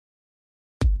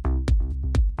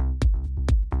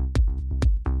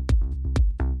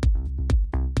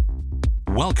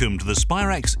Welcome to the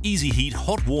Spirax EasiHeat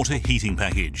hot water heating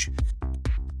package.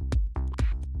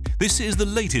 This is the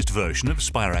latest version of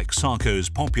Spirax Sarco's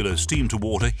popular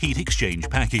steam-to-water heat exchange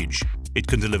package. It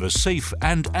can deliver safe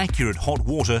and accurate hot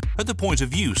water at the point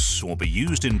of use or be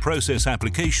used in process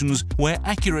applications where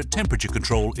accurate temperature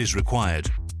control is required.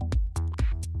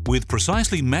 With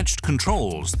precisely matched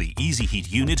controls, the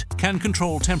EasiHeat unit can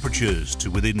control temperatures to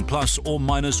within plus or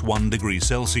minus 1 degree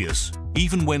Celsius.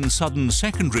 Even when sudden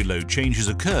secondary load changes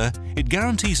occur, it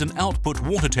guarantees an output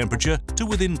water temperature to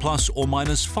within plus or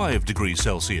minus 5 degrees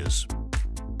Celsius.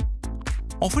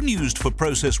 Often used for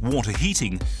process water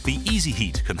heating, the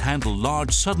EasiHeat can handle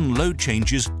large sudden load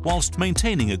changes whilst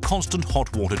maintaining a constant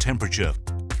hot water temperature.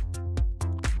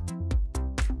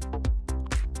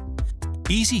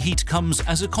 EasiHeat comes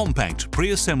as a compact,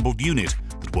 pre-assembled unit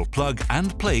that will plug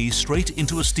and play straight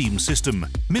into a steam system,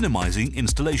 minimizing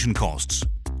installation costs.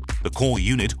 The core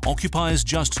unit occupies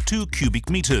just 2 cubic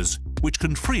meters, which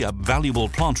can free up valuable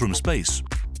plant room space.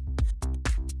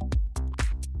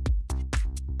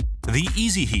 The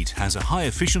EasiHeat has a high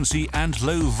efficiency and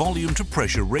low volume to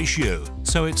pressure ratio,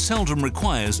 so it seldom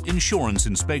requires insurance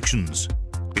inspections.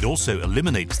 It also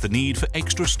eliminates the need for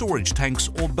extra storage tanks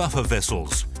or buffer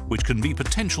vessels, which can be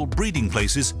potential breeding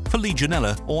places for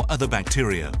Legionella or other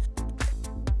bacteria.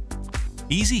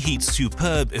 EasiHeat's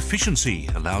superb efficiency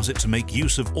allows it to make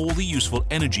use of all the useful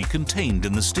energy contained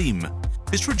in the steam.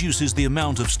 This reduces the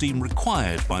amount of steam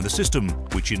required by the system,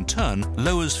 which in turn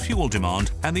lowers fuel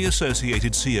demand and the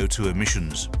associated CO2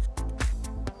 emissions.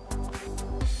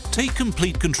 Take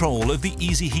complete control of the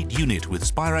EasiHeat unit with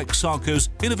Spirax Sarco's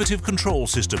innovative control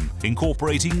system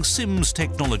incorporating SIMS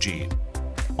technology.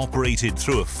 Operated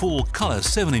through a full-color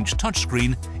 7-inch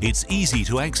touchscreen, it's easy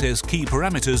to access key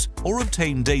parameters or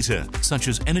obtain data such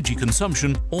as energy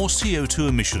consumption or CO2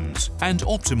 emissions and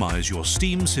optimize your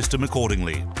steam system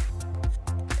accordingly.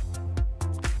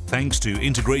 Thanks to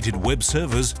integrated web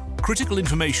servers, critical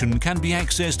information can be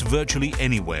accessed virtually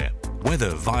anywhere,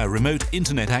 whether via remote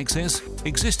internet access,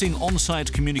 existing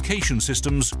on-site communication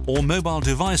systems, or mobile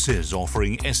devices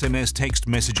offering SMS text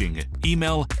messaging,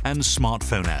 email, and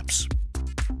smartphone apps.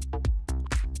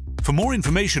 For more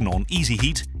information on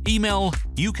EasiHeat, email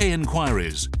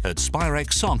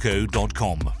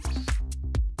ukinquiries@spiraxsarco.com.